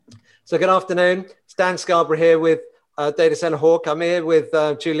So good afternoon. It's Dan Scarborough here with Data Center Hawk. I'm here with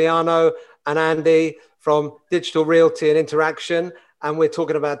Giuliano and Andy from Digital Realty and Interaction, and we're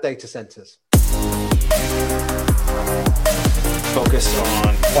talking about data centers. Focus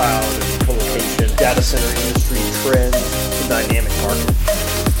on cloud and co-location, data center industry trends, the dynamic market.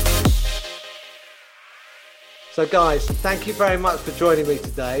 So guys, thank you very much for joining me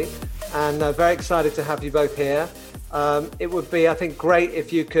today, and very excited to have you both here. It would be, I think, great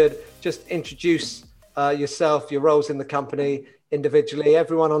if you could just introduce yourself, your roles in the company individually.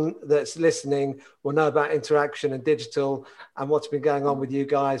 Everyone that's listening will know about Interaction and Digital and what's been going on with you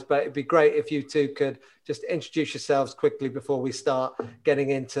guys, but it'd be great if you two could just introduce yourselves quickly before we start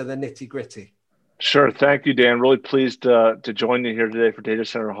getting into the nitty gritty. Sure. Thank you, Dan. Really pleased to join you here today for Data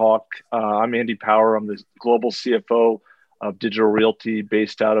Center Hawk. I'm Andy Power. I'm the global CFO of Digital Realty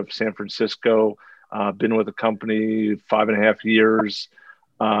based out of San Francisco. Been with the company 5.5 years,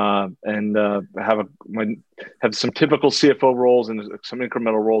 and have some typical CFO roles and some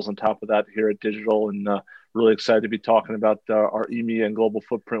incremental roles on top of that here at Digital, and really excited to be talking about our EMEA and global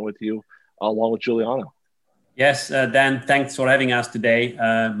footprint with you, along with Giuliano. Yes, Dan, thanks for having us today.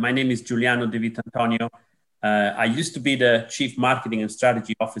 My name is Giuliano De Vitantonio. I used to be the Chief Marketing and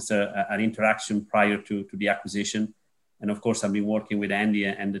Strategy Officer at Interaction prior to the acquisition. And of course, I've been working with Andy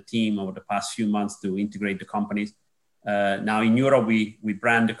and the team over the past few months to integrate the companies. Now in Europe, we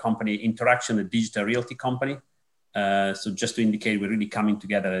brand the company Interaction, a digital realty company. So just to indicate, we're really coming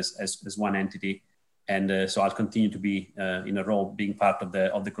together as one entity. And so I'll continue to be in a role being part of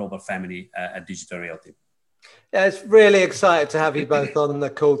the global family at Digital Realty. Yeah, it's really excited to have you both on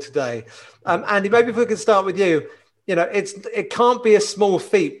the call today. Andy, maybe if we could start with you. You know, it can't be a small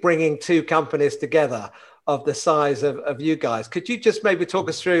feat bringing two companies together of the size of you guys. Could you just maybe talk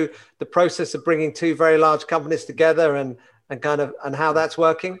us through the process of bringing two very large companies together and how that's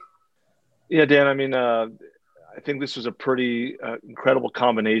working? Yeah, Dan, I mean, I think this was a pretty incredible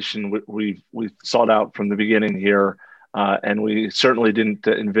combination we sought out from the beginning here. And we certainly didn't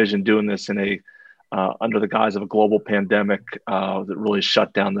envision doing this in under the guise of a global pandemic that really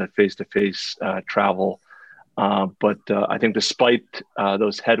shut down the face-to-face travel. But I think despite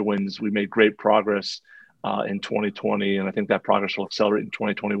those headwinds, we made great progress in 2020, and I think that progress will accelerate in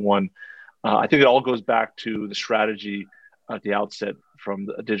 2021. I think it all goes back to the strategy at the outset from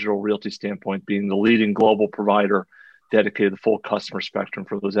a Digital Realty standpoint, being the leading global provider dedicated to the full customer spectrum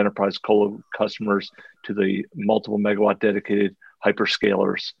for those enterprise colo customers to the multiple megawatt dedicated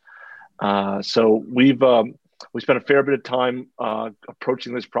hyperscalers. So we spent a fair bit of time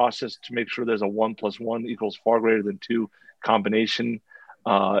approaching this process to make sure there's a 1 + 1 = far greater than 2 combination.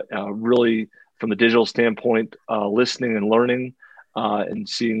 Really, from the digital standpoint, listening and learning and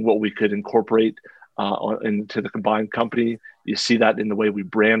seeing what we could incorporate into the combined company. You see that in the way we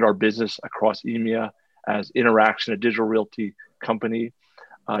brand our business across EMEA as Interaction, a Digital Realty company.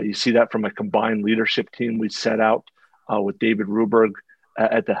 You see that from a combined leadership team we set out with David Ruberg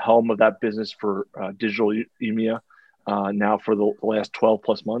at the helm of that business for Digital EMEA now for the last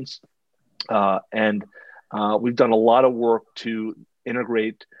 12+ months. And we've done a lot of work to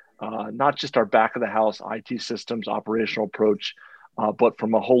integrate not just our back of the house IT systems operational approach, but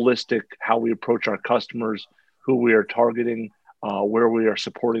from a holistic how we approach our customers, who we are targeting, where we are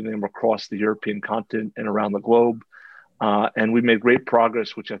supporting them across the European continent and around the globe. And we made great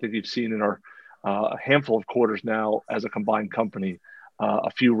progress, which I think you've seen in our a handful of quarters now as a combined company.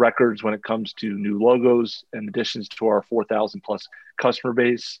 A few records when it comes to new logos and additions to our 4,000+ customer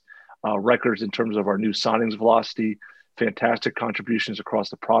base, records in terms of our new signings velocity, fantastic contributions across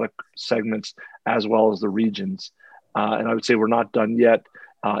the product segments as well as the regions. And I would say we're not done yet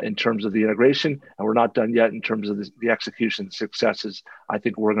in terms of the integration, and we're not done yet in terms of the execution successes I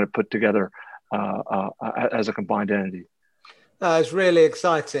think we're going to put together as a combined entity. It's really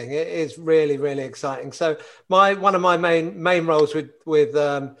exciting. It is really, really exciting. So one of my main roles with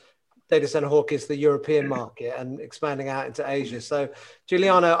Data Center Hawk is the European market and expanding out into Asia. So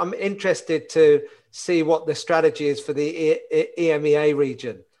Giuliano, I'm interested to see what the strategy is for the EMEA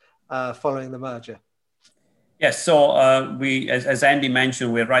region following the merger. Yes, so we, as Andy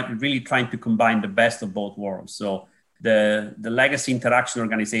mentioned, we're really trying to combine the best of both worlds. So the legacy Interaction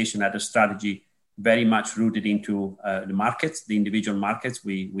organization had a strategy very much rooted into the markets, the individual markets.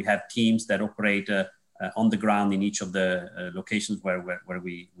 We have teams that operate on the ground in each of the locations where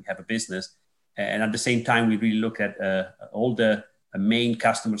we have a business. And at the same time, we really look at all the main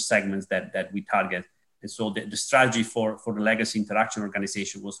customer segments that we target. And so the strategy for the legacy Interaction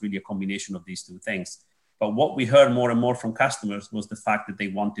organization was really a combination of these two things. But what we heard more and more from customers was the fact that they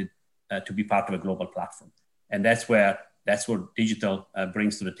wanted to be part of a global platform. And that's where That's what digital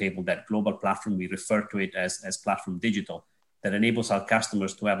brings to the table, that global platform. We refer to it as platform digital, that enables our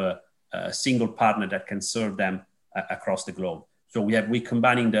customers to have a single partner that can serve them across the globe. So we're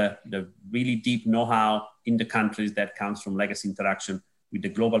combining the really deep know-how in the countries that comes from legacy interaction with the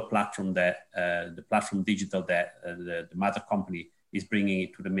global platform that the platform digital that the mother company is bringing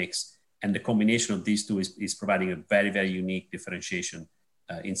it to the mix. And the combination of these two is providing a very, very unique differentiation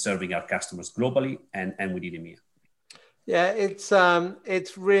in serving our customers globally and within EMEA. Yeah,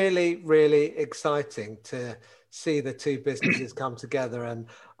 it's really, really exciting to see the two businesses come together, and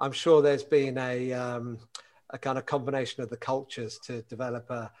I'm sure there's been a kind of combination of the cultures to develop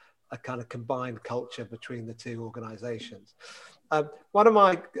a kind of combined culture between the two organizations. One of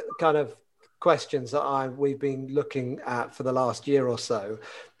my kind of questions that we've been looking at for the last year or so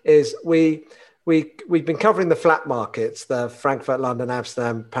is we've been covering the flat markets, the Frankfurt, London,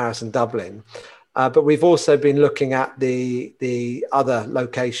 Amsterdam, Paris, and Dublin. But we've also been looking at the other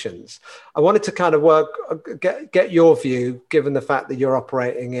locations. I wanted to kind of get your view, given the fact that you're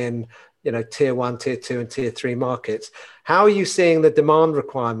operating in, tier 1, tier 2, and tier 3 markets. How are you seeing the demand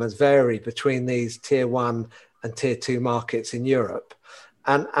requirements vary between these tier 1 and tier 2 markets in Europe?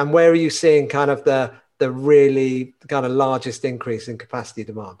 And where are you seeing kind of the really kind of largest increase in capacity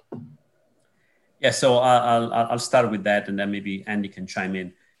demand? Yeah, so I'll start with that, and then maybe Andy can chime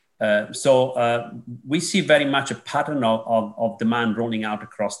in. So we see very much a pattern of demand rolling out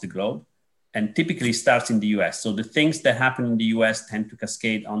across the globe, and typically starts in the US. So the things that happen in the US tend to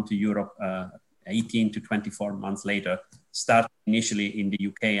cascade onto Europe 18 to 24 months later, start initially in the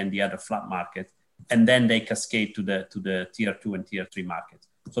UK and the other flat markets, and then they cascade to the tier 2 and tier 3 markets.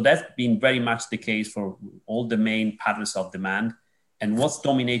 So that's been very much the case for all the main patterns of demand. And what's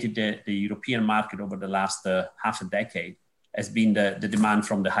dominated the European market over the last half a decade has been the demand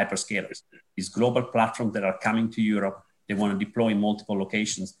from the hyperscalers. These global platforms that are coming to Europe, they want to deploy in multiple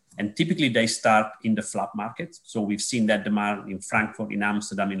locations. And typically they start in the flat markets. So we've seen that demand in Frankfurt, in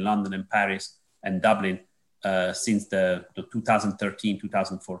Amsterdam, in London, and Paris, and Dublin since the 2013,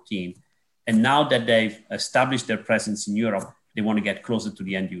 2014. And now that they've established their presence in Europe, they want to get closer to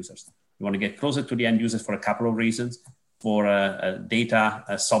the end users. They want to get closer to the end users for a couple of reasons. For data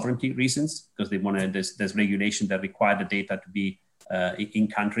sovereignty reasons, because they want to, there's regulation that require the data to be in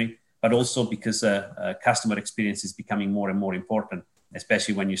country, but also because customer experience is becoming more and more important,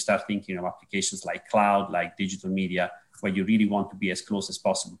 especially when you start thinking of applications like cloud, like digital media, where you really want to be as close as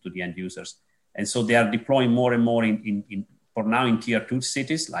possible to the end users. And so they are deploying more and more for now in tier 2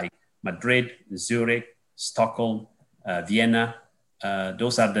 cities like Madrid, Zurich, Stockholm, Vienna.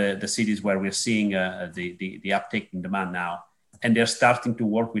 Those are the cities where we're seeing the uptake in demand now. And they're starting to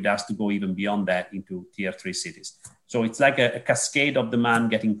work with us to go even beyond that into tier 3 cities. So it's like a cascade of demand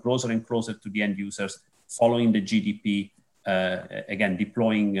getting closer and closer to the end users, following the GDP, again,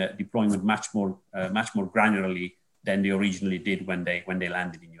 deploying with much more granularly than they originally did when they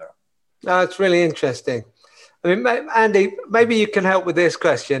landed in Europe. It's really interesting. I mean, Andy, maybe you can help with this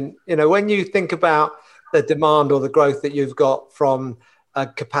question. When you think about the demand or the growth that you've got from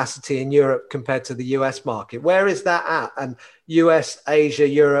capacity in Europe compared to the US market, where is that at? And US, Asia,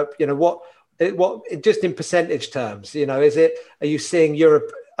 Europe, what just in percentage terms, are you seeing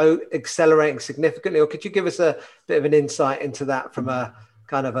Europe accelerating significantly, or could you give us a bit of an insight into that from a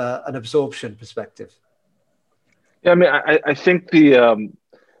kind of an absorption perspective? Yeah, I mean, I think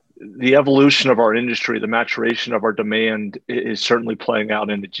the evolution of our industry, the maturation of our demand is certainly playing out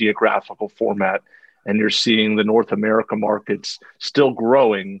in the geographical format. And you're seeing the North America markets still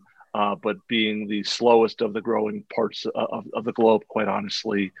growing, but being the slowest of the growing parts of the globe, quite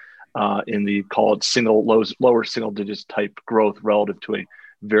honestly, in the, call it lower single digits type growth relative to a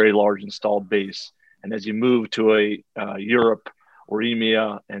very large installed base. And as you move to a Europe or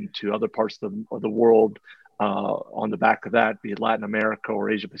EMEA and to other parts of the world, on the back of that, be it Latin America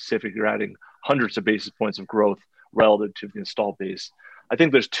or Asia Pacific, you're adding hundreds of basis points of growth relative to the installed base. I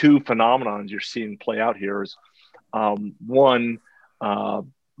think there's two phenomenons you're seeing play out here. One,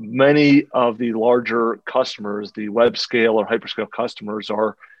 many of the larger customers, the web scale or hyperscale customers,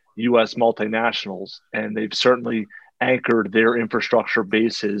 are US multinationals, and they've certainly anchored their infrastructure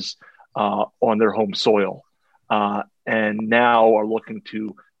bases on their home soil, and now are looking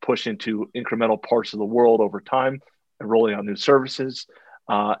to push into incremental parts of the world over time and rolling out new services.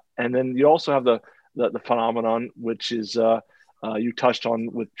 And then you also have the phenomenon, which is you touched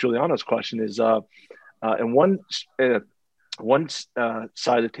on with Giuliano's question, is and one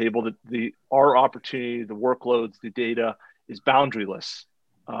side of the table, that our opportunity, the workloads, the data is boundaryless.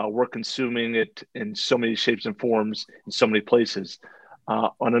 We're consuming it in so many shapes and forms in so many places.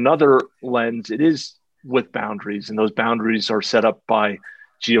 On another lens, it is with boundaries, and those boundaries are set up by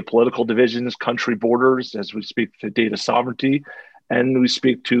geopolitical divisions, country borders, as we speak to data sovereignty, and we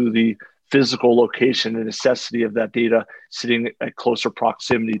speak to the physical location and necessity of that data sitting at closer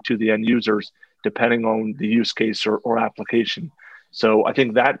proximity to the end users, depending on the use case or application. So I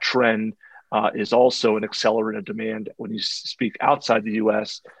think that trend is also an accelerant of demand when you speak outside the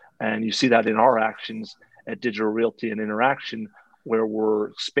US, and you see that in our actions at Digital Realty and Interaction, where we're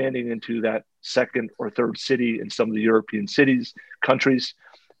expanding into that second or third city in some of the European countries,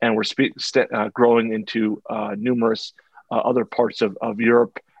 and we're growing into numerous other parts of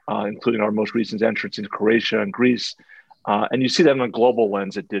Europe, including our most recent entrance into Croatia and Greece. And you see that in a global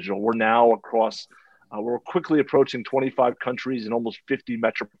lens at Digital. We're now we're quickly approaching 25 countries and almost 50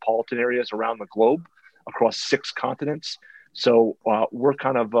 metropolitan areas around the globe across 6 continents. So we're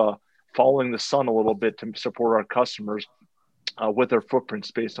kind of following the sun a little bit to support our customers with their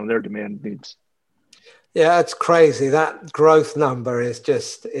footprints based on their demand needs. Yeah, it's crazy. That growth number is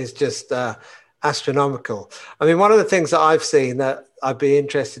just astronomical. I mean, one of the things that I've seen that I'd be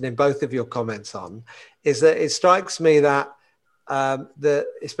interested in both of your comments on is that it strikes me that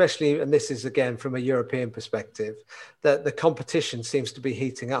especially, and this is again from a European perspective, that the competition seems to be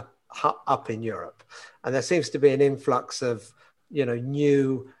heating up in Europe, and there seems to be an influx of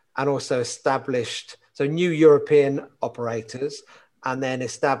new and also established, so new European operators and then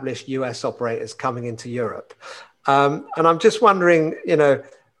established US operators coming into Europe. And I'm just wondering,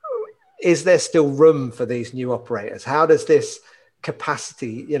 is there still room for these new operators? How does this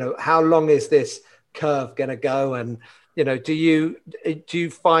capacity, how long is this curve going to go? And, do you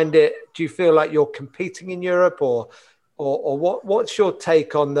find it, do you feel like you're competing in Europe or what's your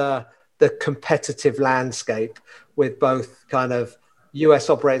take on the competitive landscape with both kind of US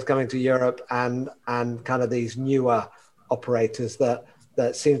operators coming to Europe and kind of these newer operators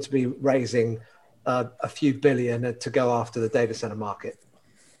that seem to be raising a few billion to go after the data center market?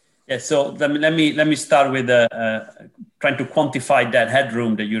 Yeah, so let me start with trying to quantify that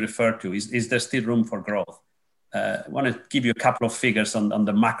headroom that you referred to. Is there still room for growth? I want to give you a couple of figures on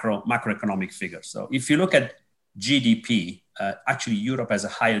the macroeconomic figures. So if you look at GDP, actually Europe has a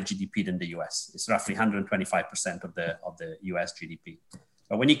higher GDP than the US. It's roughly 125% of the US GDP.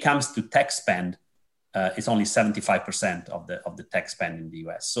 But when it comes to tech spend, it's only 75% of the tech spend in the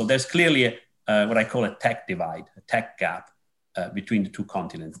US. So there's clearly what I call a tech divide, a tech gap between the two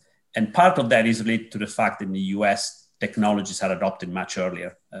continents. And part of that is related to the fact that in the US, technologies are adopted much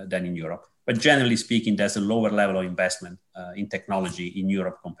earlier than in Europe. But generally speaking, there's a lower level of investment in technology in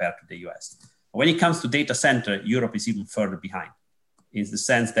Europe compared to the US. When it comes to data center, Europe is even further behind, in the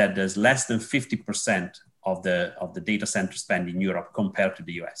sense that there's less than 50% of the data center spend in Europe compared to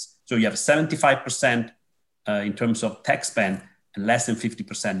the US. So you have 75% in terms of tech spend and less than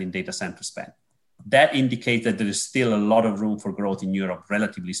 50% in data center spend. That indicates that there is still a lot of room for growth in Europe,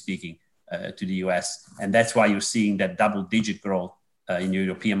 relatively speaking, to the US. And that's why you're seeing that double-digit growth in the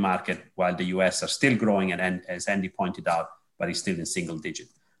European market, while the US are still growing, and as Andy pointed out, but it's still in single digit.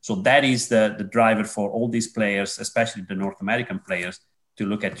 So that is the driver for all these players, especially the North American players, to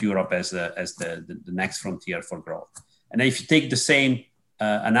look at Europe as the next frontier for growth. And if you take the same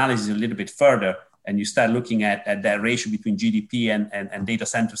analysis a little bit further, and you start looking at that ratio between GDP and data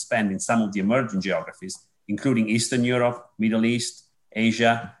center spend in some of the emerging geographies, including Eastern Europe, Middle East,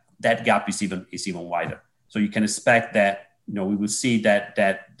 Asia, that gap is even wider. So you can expect that we will see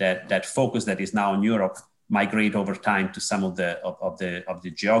that focus that is now in Europe migrate over time to some of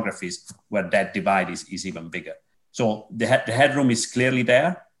the geographies where that divide is even bigger. So the headroom is clearly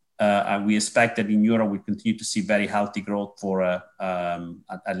there. And we expect that in Europe, we continue to see very healthy growth for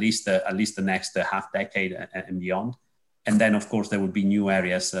at least the next half decade and beyond. And then, of course, there will be new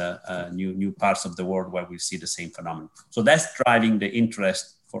areas, new parts of the world where we see the same phenomenon. So that's driving the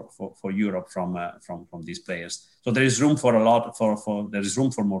interest for Europe from these players. So there is room for there is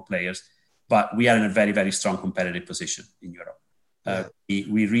room for more players, but we are in a very, very strong competitive position in Europe.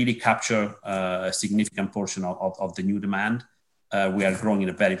 We really capture a significant portion of the new demand. We are growing in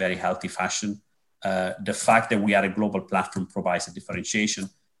a very, very healthy fashion. The fact that we are a global platform provides a differentiation,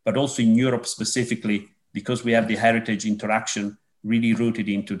 but also in Europe specifically, because we have the heritage interaction really rooted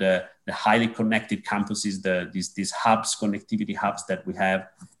into the highly connected campuses, these hubs, connectivity hubs that we have.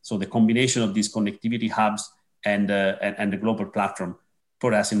 So the combination of these connectivity hubs and the global platform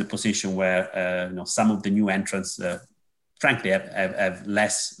put us in the position where some of the new entrants, frankly, have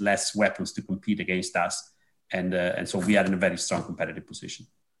less weapons to compete against us. And so we are in a very strong competitive position.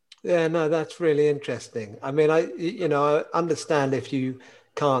 Yeah, no, that's really interesting. I mean, I understand if you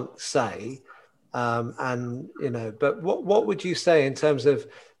can't say, but what would you say in terms of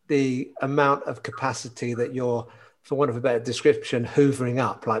the amount of capacity that you're, for want of a better description, hoovering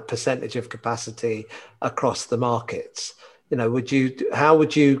up, like percentage of capacity across the markets? How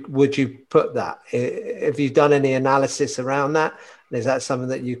would you put that? Have you done any analysis around that? Is that something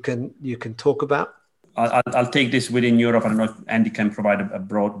that you can talk about? I'll take this within Europe. I don't know if Andy can provide a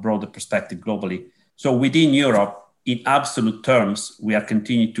broader perspective globally. So within Europe, in absolute terms, we are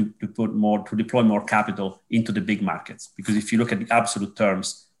continuing to deploy more capital into the big markets. Because if you look at the absolute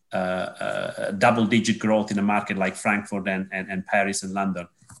terms, double-digit growth in a market like Frankfurt and Paris and London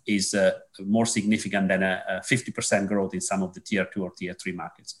is more significant than a 50% growth in some of the tier 2 or tier 3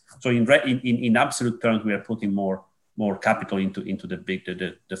 markets. So in absolute terms, we are putting more capital into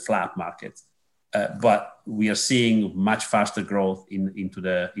the flat markets. But we are seeing much faster growth into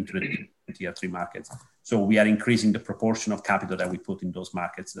the tier 3 markets. So we are increasing the proportion of capital that we put in those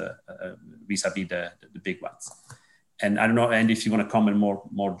markets vis-a-vis the big ones. And I don't know, Andy, if you want to comment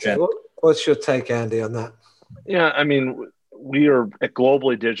more generally. What's your take, Andy, on that? Yeah, I mean, we are at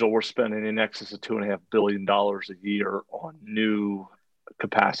Globally Digital. We're spending in excess of $2.5 billion a year on new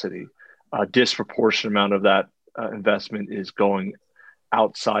capacity. A disproportionate amount of that investment is going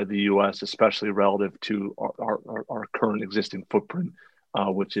outside the U.S., especially relative to our current existing footprint,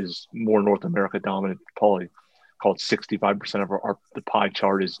 which is more North America dominant. Probably called 65% of the pie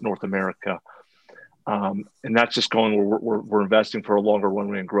chart is North America. And that's just going where we're investing for a longer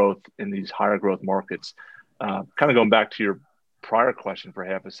runway and growth in these higher growth markets. Kind of going back to your prior question for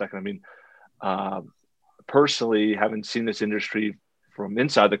half a second. I mean, personally, having seen this industry from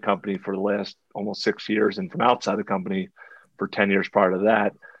inside the company for the last almost 6 years and from outside the company for 10 years prior to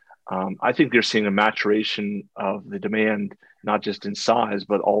that, I think you're seeing a maturation of the demand, not just in size,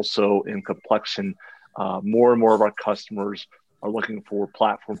 but also in complexion. More and more of our customers are looking for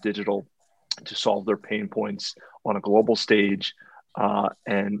platform digital to solve their pain points on a global stage,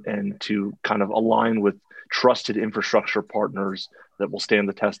 and to kind of align with trusted infrastructure partners that will stand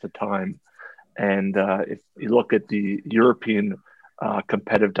the test of time. And if you look at the European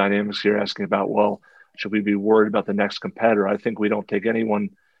competitive dynamics, you're asking about, well, should we be worried about the next competitor? I think we don't take any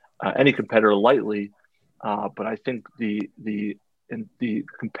competitor lightly, but I think the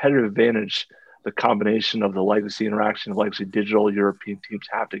competitive advantage, the combination of the legacy interaction of legacy digital European teams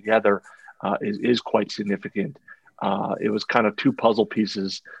have together is quite significant. It was kind of two puzzle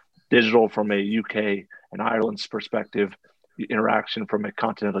pieces: digital from a UK and Ireland's perspective, the interaction from a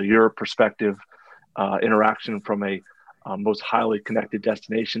continental Europe perspective, interaction from a most highly connected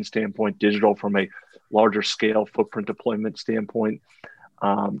destination standpoint, digital from a larger scale footprint deployment standpoint.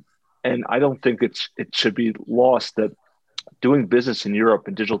 And I don't think it should be lost that doing business in Europe,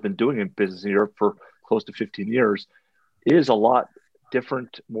 and digital has been doing business in Europe for close to 15 years, is a lot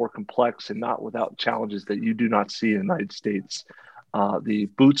different, more complex, and not without challenges that you do not see in the United States. The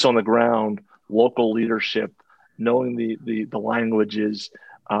boots on the ground, local leadership, knowing the languages,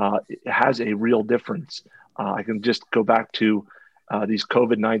 it has a real difference. I can just go back to these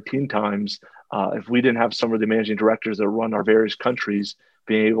COVID-19 times. If we didn't have some of the managing directors that run our various countries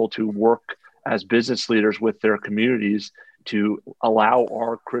being able to work as business leaders with their communities to allow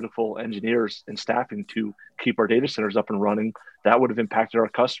our critical engineers and staffing to keep our data centers up and running, that would have impacted our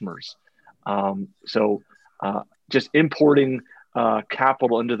customers. So just importing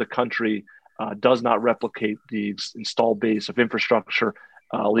capital into the country does not replicate the installed base of infrastructure,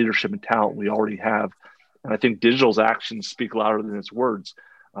 leadership, and talent we already have. And I think digital's actions speak louder than its words.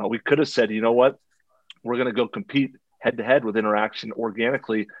 We could have said, you know what, we're going to go compete head-to-head with Interaction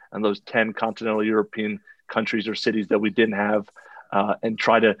organically in those 10 continental European countries or cities that we didn't have, and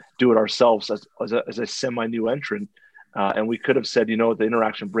try to do it ourselves as a semi-new entrant. And we could have said, you know, the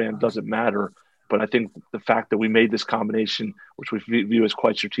Interaction brand doesn't matter. But I think the fact that we made this combination, which we view as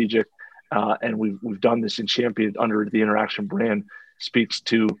quite strategic, and we've done this and championed under the Interaction brand, speaks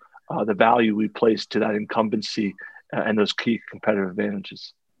to the value we place to that incumbency and those key competitive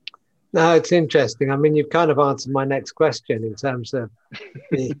advantages. No, it's interesting. I mean, you've kind of answered my next question in terms of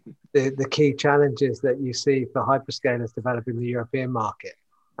the key challenges that you see for hyperscalers developing the European market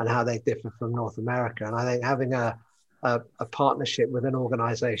and how they differ from North America. And I think having a partnership with an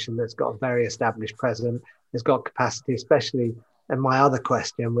organization that's got a very established presence, has got capacity, especially in my other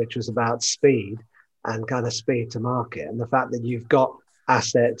question, which was about speed and kind of speed to market. And the fact that you've got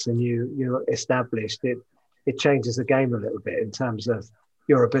assets and you're established, it changes the game a little bit in terms of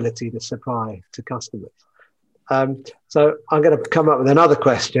your ability to supply to customers. So I'm going to come up with another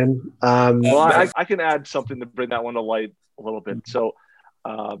question. Well, I can add something to bring that one to light a little bit. So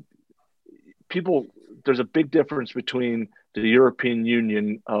there's a big difference between the European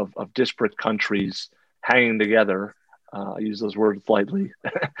Union of disparate countries hanging together I use those words lightly,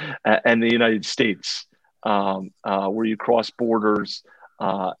 and the United States, where you cross borders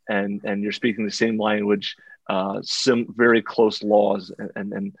and you're speaking the same language, some very close laws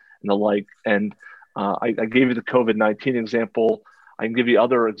and the like. And I gave you the COVID-19 example. I can give you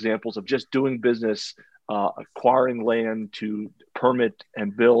other examples of just doing business, acquiring land to permit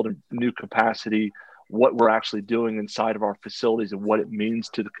and build a new capacity, what we're actually doing inside of our facilities and what it means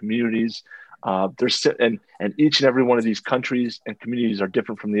to the communities. And each and every one of these countries and communities are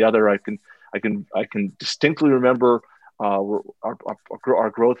different from the other. I can distinctly remember our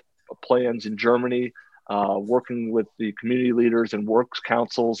growth plans in Germany, working with the community leaders and works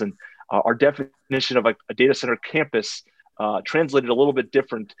councils, and our definition of a data center campus translated a little bit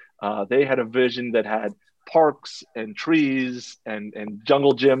different. They had a vision that had parks and trees and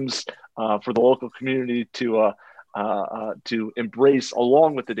jungle gyms for the local community to embrace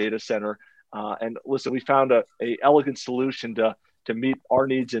along with the data center. And listen, we found a elegant solution to meet our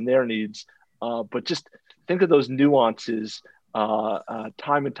needs and their needs. But just think of those nuances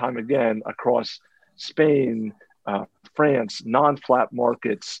time and time again across Spain, France, non-flat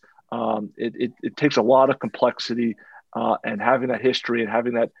markets. It takes a lot of complexity, and having that history and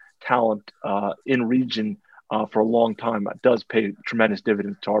having that talent in region for a long time does pay tremendous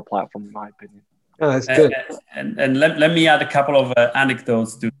dividends to our platform, in my opinion. Oh, that's good. And let me add a couple of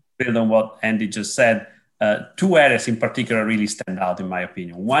anecdotes to build on what Andy just said. Two areas in particular really stand out, in my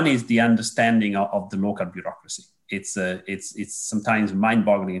opinion. One is the understanding of the local bureaucracy. It's sometimes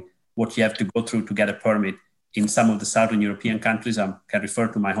mind-boggling what you have to go through to get a permit in some of the Southern European countries. I can refer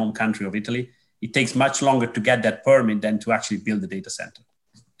to my home country of Italy. It takes much longer to get that permit than to actually build a data center.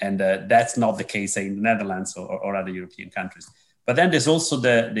 And that's not the case, say, in the Netherlands or other European countries. But then there's also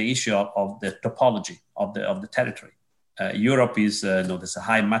the issue of the topology of the territory. Europe is, there's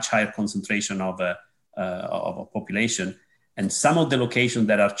a much higher concentration of a population. And some of the locations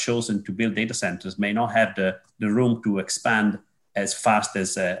that are chosen to build data centers may not have the room to expand as fast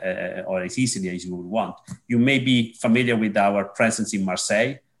as or as easily as you would want. You may be familiar with our presence in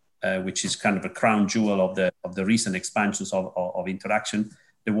Marseille, which is kind of a crown jewel of the recent expansions of Interaction.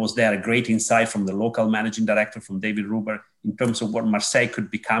 There was a great insight from the local managing director, from David Ruber, in terms of what Marseille could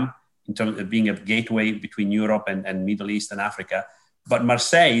become, in terms of being a gateway between Europe and Middle East and Africa. But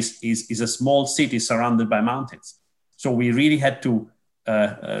Marseille is a small city surrounded by mountains. So we really had to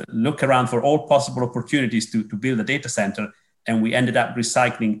look around for all possible opportunities to build a data center. And we ended up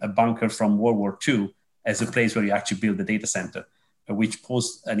recycling a bunker from World War II as a place where you actually build the data center, which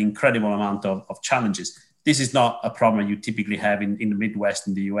posed an incredible amount of challenges. This is not a problem you typically have in the Midwest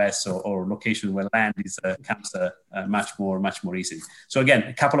in the US or locations where land comes much more easily. So again,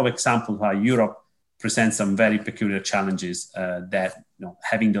 a couple of examples how Europe presents some very peculiar challenges that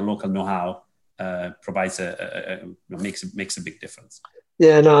having the local know-how provides makes a big difference.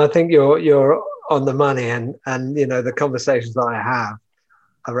 Yeah, no, I think you're on the money, and the conversations that I have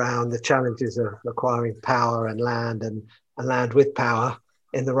around the challenges of acquiring power and land land with power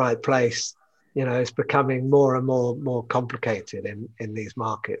in the right place, it's becoming more and more complicated in these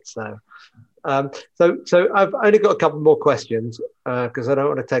markets. So I've only got a couple more questions because I don't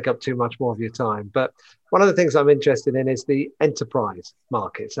want to take up too much more of your time. But one of the things I'm interested in is the enterprise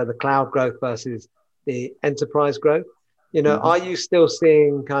market. So the cloud growth versus the enterprise growth. Are you still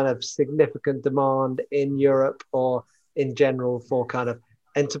seeing kind of significant demand in Europe or in general for kind of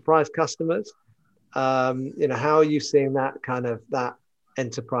enterprise customers? How are you seeing that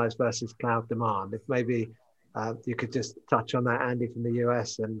enterprise versus cloud demand? If maybe you could just touch on that, Andy, from the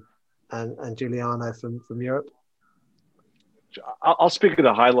US and Giuliano from Europe. I'll speak at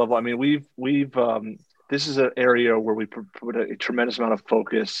a high level. I mean, we've this is an area where we put a tremendous amount of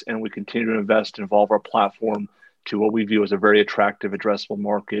focus, and we continue to invest and evolve our platform to what we view as a very attractive addressable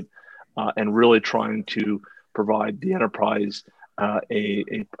market, and really trying to provide the enterprise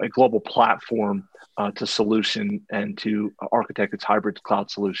a global platform to solution and to architect its hybrid cloud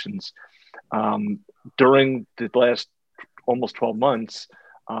solutions. During the last almost 12 months,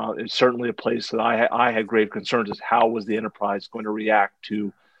 it's certainly a place that I had grave concerns as how was the enterprise going to react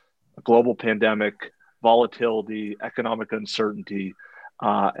to a global pandemic, volatility, economic uncertainty.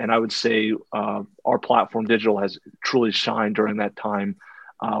 And I would say our platform, Digital, has truly shined during that time.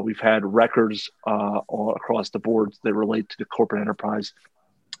 We've had records all across the board that relate to the corporate enterprise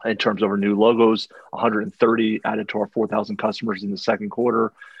in terms of our new logos, 130 added to our 4,000 customers in the second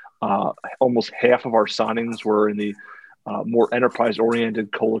quarter. Almost half of our signings were in the more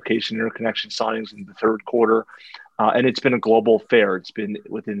enterprise-oriented co-location interconnection signings in the third quarter. And it's been a global affair. It's been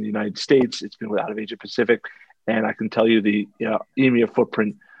within the United States. It's been out of Asia Pacific. And I can tell you the EMEA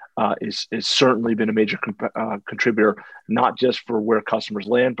footprint is certainly been a major contributor, not just for where customers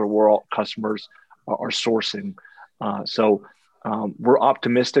land, but where all customers are sourcing. We're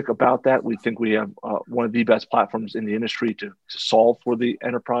optimistic about that. We think we have one of the best platforms in the industry to solve for the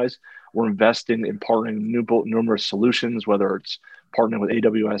enterprise. We're investing in partnering numerous solutions, whether it's partnering with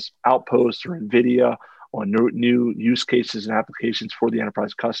AWS Outposts or NVIDIA on new use cases and applications for the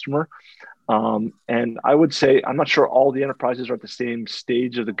enterprise customer. And I would say, I'm not sure all the enterprises are at the same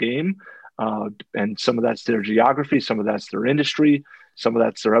stage of the game. And some of that's their geography, some of that's their industry, some of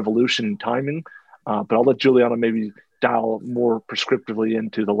that's their evolution and timing. But I'll let Juliana maybe dial more prescriptively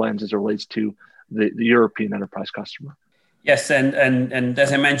into the lens as it relates to the European enterprise customer. Yes, and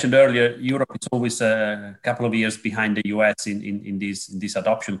as I mentioned earlier, Europe is always a couple of years behind the US in these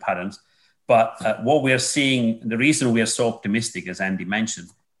adoption patterns. But what we are seeing, the reason we are so optimistic, as Andy mentioned,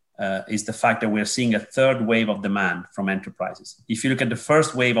 is the fact that we're seeing a third wave of demand from enterprises. If you look at the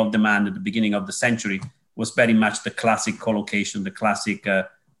first wave of demand at the beginning of the century, was very much the classic colocation, the classic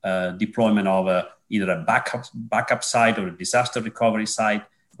deployment of either a backup site or a disaster recovery site,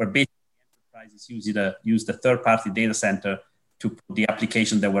 where basically enterprises use the third-party data center to put the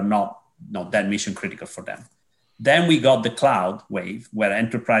applications that were not that mission critical for them. Then we got the cloud wave, where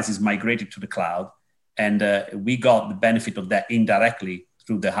enterprises migrated to the cloud, and we got the benefit of that indirectly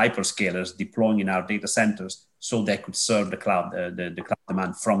through the hyperscalers deploying in our data centers, so they could serve the cloud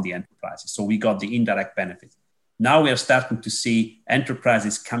demand from the enterprises. So we got the indirect benefit. Now we are starting to see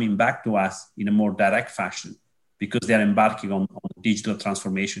enterprises coming back to us in a more direct fashion because they're embarking on a digital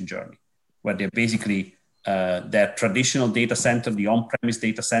transformation journey, where they're basically their traditional data center, the on-premise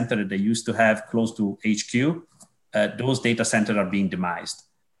data center that they used to have close to HQ, those data centers are being demised.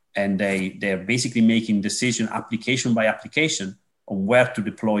 And they're basically making decision application by application on where to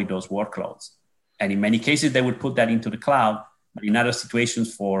deploy those workloads. And in many cases, they would put that into the cloud. But in other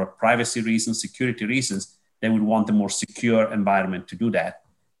situations, for privacy reasons, security reasons, they would want a more secure environment to do that.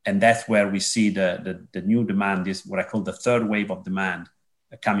 And that's where we see the new demand is what I call the third wave of demand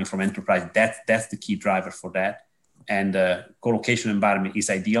coming from enterprise. That's the key driver for that. And the co-location environment is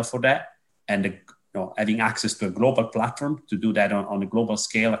ideal for that. And having access to a global platform to do that on a global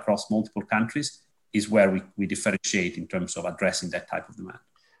scale across multiple countries is where we differentiate in terms of addressing that type of demand.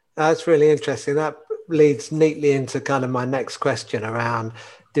 That's really interesting. That leads neatly into kind of my next question around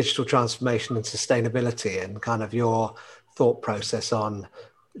digital transformation and sustainability, and kind of your thought process on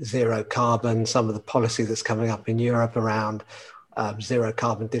zero carbon, some of the policy that's coming up in Europe around zero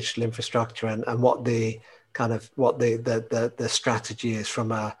carbon digital infrastructure, and what the strategy is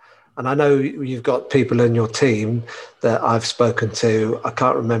from a. And I know you've got people in your team that I've spoken to. I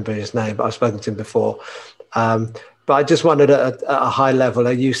can't remember his name, but I've spoken to him before. But I just wondered at a high level,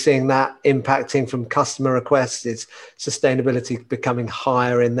 are you seeing that impacting from customer requests? Is sustainability becoming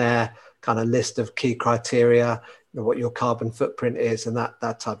higher in their kind of list of key criteria, what your carbon footprint is and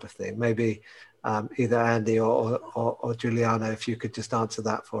that type of thing? Maybe either Andy or Juliana, if you could just answer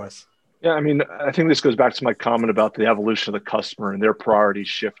that for us. Yeah, I mean, I think this goes back to my comment about the evolution of the customer and their priorities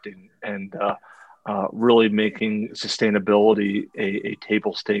shifting, and really making sustainability a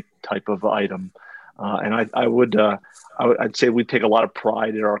table stake type of item. And I'd say we take a lot of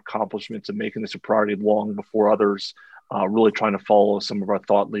pride in our accomplishments of making this a priority long before others, really trying to follow some of our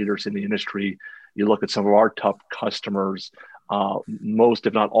thought leaders in the industry. You look at some of our top customers, most,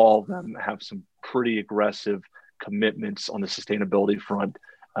 if not all of them, have some pretty aggressive commitments on the sustainability front.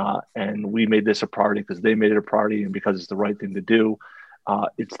 And we made this a priority because they made it a priority and because it's the right thing to do.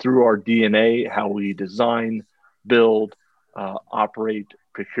 It's through our DNA, how we design, build, operate,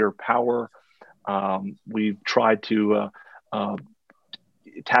 procure power. We've tried to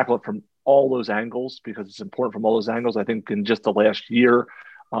tackle it from all those angles because it's important from all those angles. I think in just the last year,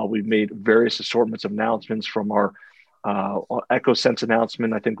 we've made various assortments of announcements from our EchoSense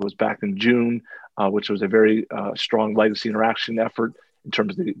announcement. I think it was back in June, which was a very strong legacy interaction effort in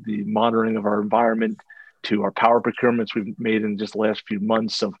terms of the monitoring of our environment, to our power procurements we've made in just the last few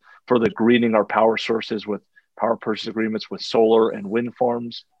months of further greening our power sources with power purchase agreements with solar and wind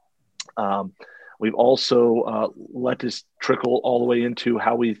farms. We've also let this trickle all the way into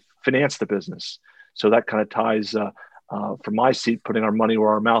how we finance the business. So that kind of ties, from my seat, putting our money where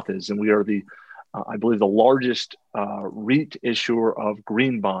our mouth is. And we are I believe, the largest REIT issuer of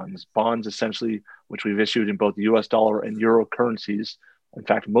green bonds essentially, which we've issued in both the US dollar and euro currencies. In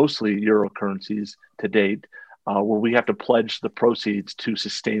fact, mostly euro currencies to date, where we have to pledge the proceeds to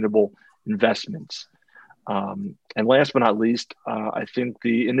sustainable investments. And last but not least, I think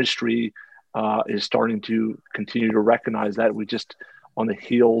the industry is starting to continue to recognize that. We just, on the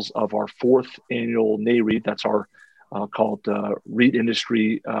heels of our 4th annual NAREIT, that's our called REIT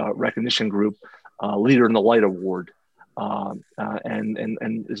Industry Recognition Group Leader in the Light Award. And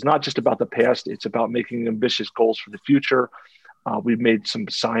it's not just about the past, it's about making ambitious goals for the future. We've made some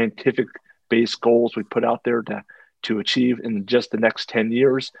scientific-based goals we put out there to achieve in just the next 10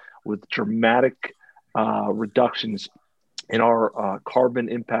 years with dramatic reductions in our carbon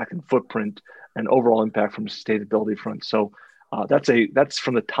impact and footprint and overall impact from a sustainability front. So that's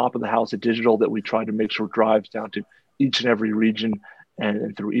from the top of the house at Digital that we try to make sure drives down to each and every region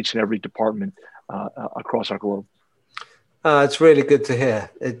and through each and every department across our globe. It's really good to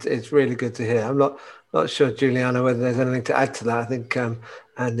hear. It's really good to hear. I'm not sure, Juliana, whether there's anything to add to that. I think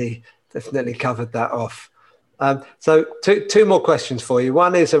Andy definitely covered that off. So two more questions for you.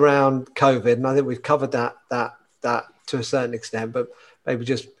 One is around COVID, and I think we've covered that to a certain extent, but maybe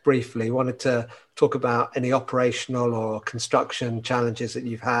just briefly wanted to talk about any operational or construction challenges that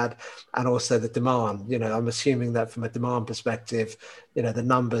you've had, and also the demand. You know, I'm assuming that from a demand perspective, you know, the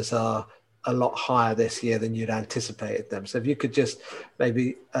numbers are a lot higher this year than you'd anticipated them. So if you could just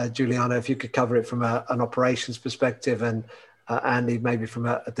maybe, Juliana, if you could cover it from an operations perspective, and Andy, maybe from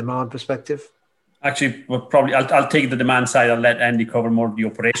a demand perspective. Actually, well, probably I'll take the demand side. I'll let Andy cover more of the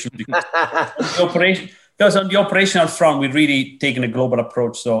operations. Because on the operational front, we've really taken a global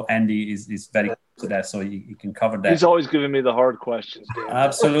approach. So Andy is very close to that, so he can cover that. He's always giving me the hard questions, Dan.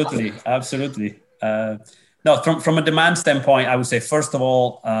 Absolutely. No, from a demand standpoint, I would say, first of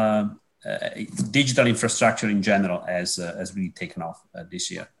all, digital infrastructure in general has really taken off this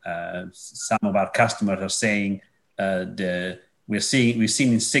year. Some of our customers are saying we've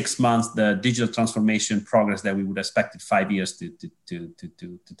seen in 6 months the digital transformation progress that we would have expected 5 years to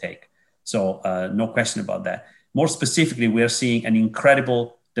take. So no question about that. More specifically, we're seeing an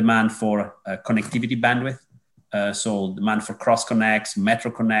incredible demand for connectivity bandwidth. So demand for cross connects,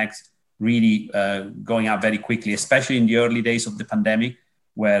 metro connects, really going up very quickly, especially in the early days of the pandemic,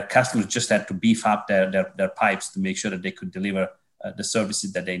 where customers just had to beef up their pipes to make sure that they could deliver the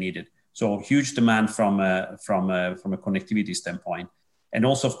services that they needed. So huge demand from a connectivity standpoint. And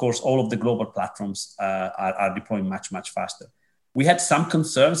also, of course, all of the global platforms are deploying much faster. We had some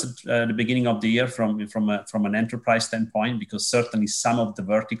concerns at the beginning of the year from an enterprise standpoint, because certainly some of the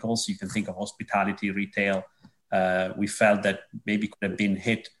verticals, you can think of hospitality, retail, we felt that maybe could have been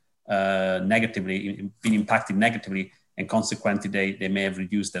hit negatively, been impacted negatively, and consequently they may have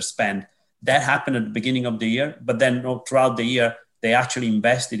reduced their spend. That happened at the beginning of the year, but then throughout the year, they actually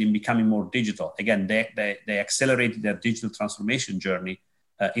invested in becoming more digital. Again, they accelerated their digital transformation journey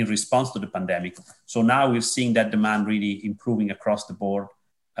in response to the pandemic. So now we're seeing that demand really improving across the board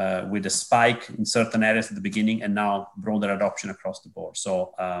with a spike in certain areas at the beginning and now broader adoption across the board.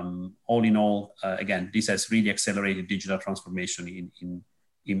 So all in all, again, this has really accelerated digital transformation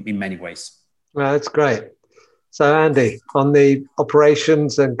in many ways. Well, that's great. So Andy, on the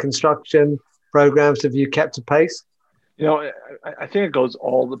operations and construction programs, have you kept a pace? You know, I think it goes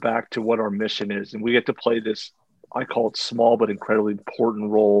all the back to what our mission is. And we get to play this, I call it small but incredibly important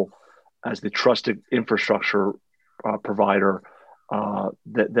role as the trusted infrastructure provider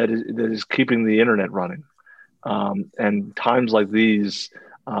that is keeping the internet running. And times like these,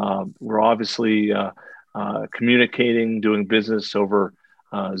 we're obviously communicating, doing business over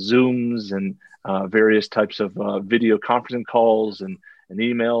Zooms and various types of video conferencing calls and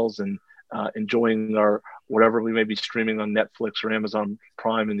emails, and enjoying our whatever we may be streaming on Netflix or Amazon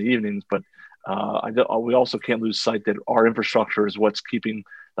Prime in the evenings. But we also can't lose sight that our infrastructure is what's keeping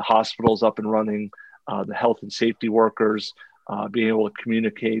the hospitals up and running, the health and safety workers being able to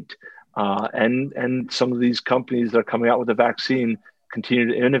communicate, and some of these companies that are coming out with a vaccine continue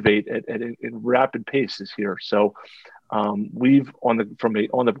to innovate at a rapid pace this year. So we've on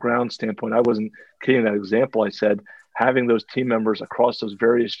the ground standpoint, I wasn't kidding that example. I said having those team members across those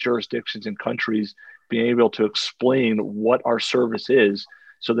various jurisdictions and countries being able to explain what our service is,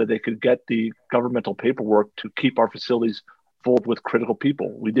 so that they could get the governmental paperwork to keep our facilities full with critical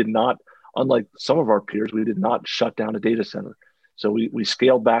people. We did not, unlike some of our peers, we did not shut down a data center. So we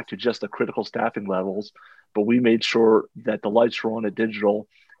scaled back to just the critical staffing levels, but we made sure that the lights were on at Digital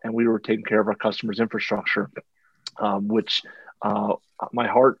and we were taking care of our customers' infrastructure, which my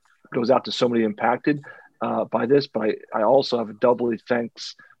heart goes out to so many impacted by this, but I also have a doubly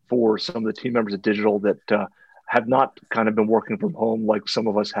thanks for some of the team members at Digital that have not kind of been working from home like some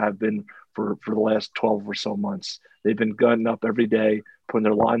of us have been for the last 12 or so months. They've been gunning up every day, putting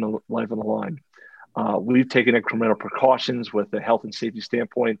their life on the line. We've taken incremental precautions with the health and safety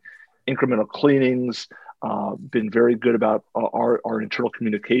standpoint, incremental cleanings, been very good about our internal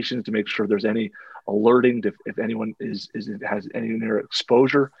communications to make sure there's any alerting if anyone has any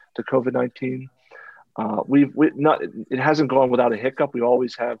exposure to COVID-19. It hasn't gone without a hiccup. We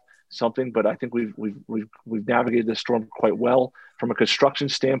always have something, but I think we've navigated this storm quite well. From a construction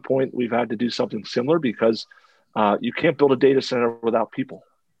standpoint, we've had to do something similar because you can't build a data center without people,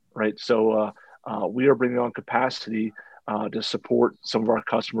 right? So we are bringing on capacity to support some of our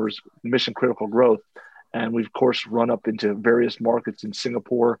customers' mission critical growth. And we've, of course, run up into various markets in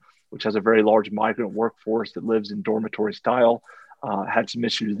Singapore, which has a very large migrant workforce that lives in dormitory style. Had some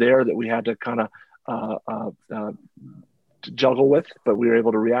issues there that we had to kind of to juggle with, but we were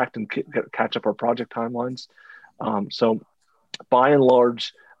able to react and catch up our project timelines. So by and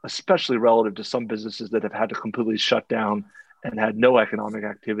large, especially relative to some businesses that have had to completely shut down and had no economic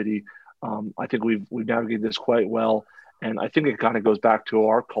activity, I think we've navigated this quite well. And I think it kind of goes back to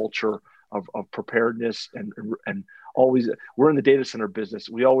our culture of preparedness and always, we're in the data center business.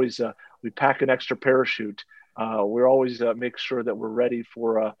 We always, we pack an extra parachute. We're always make sure that we're ready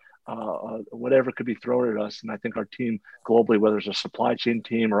for whatever could be thrown at us. And I think our team globally, whether it's a supply chain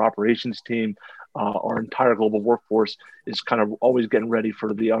team or operations team, our entire global workforce is kind of always getting ready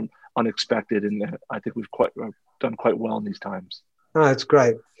for the unexpected. And I think we've done quite well in these times. Oh, that's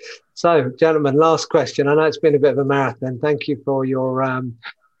great. So, gentlemen, last question. I know it's been a bit of a marathon. Thank you for your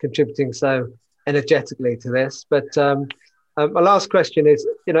contributing so energetically to this. But my last question is,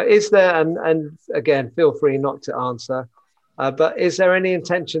 is there, and again, feel free not to answer, but is there any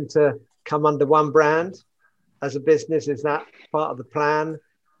intention to come under one brand as a business? Is that part of the plan?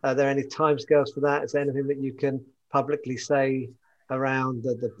 Are there any timescales for that? Is there anything that you can publicly say around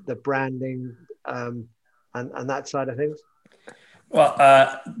the branding and that side of things?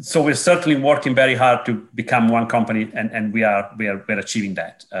 Well, so we're certainly working very hard to become one company, and we're achieving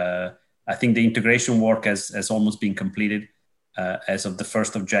that. I think the integration work has almost been completed. As of the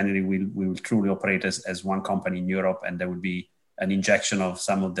 1st of January, we will truly operate as one company in Europe, and there will be an injection of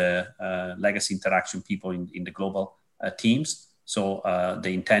some of the legacy interaction people in the global teams. So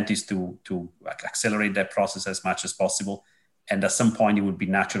the intent is to accelerate that process as much as possible. And at some point, it would be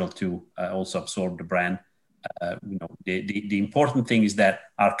natural to also absorb the brand. The important thing is that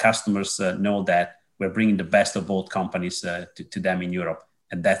our customers know that we're bringing the best of both companies to them in Europe.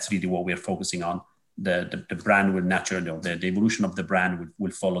 And that's really what we're focusing on. The brand will naturally, the evolution of the brand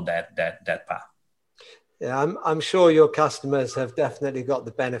will follow that path. Yeah, I'm sure your customers have definitely got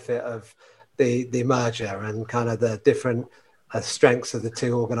the benefit of the merger and kind of the different strengths of the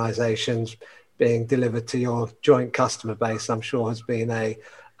two organizations being delivered to your joint customer base. I'm sure has been a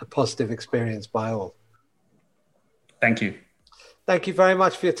positive experience by all. Thank you. Thank you very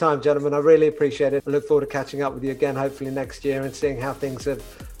much for your time, gentlemen. I really appreciate it. I look forward to catching up with you again, hopefully next year, and seeing how things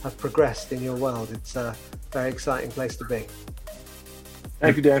have progressed in your world. It's a very exciting place to be.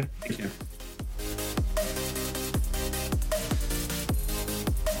 Thank you, Dan. Thank you.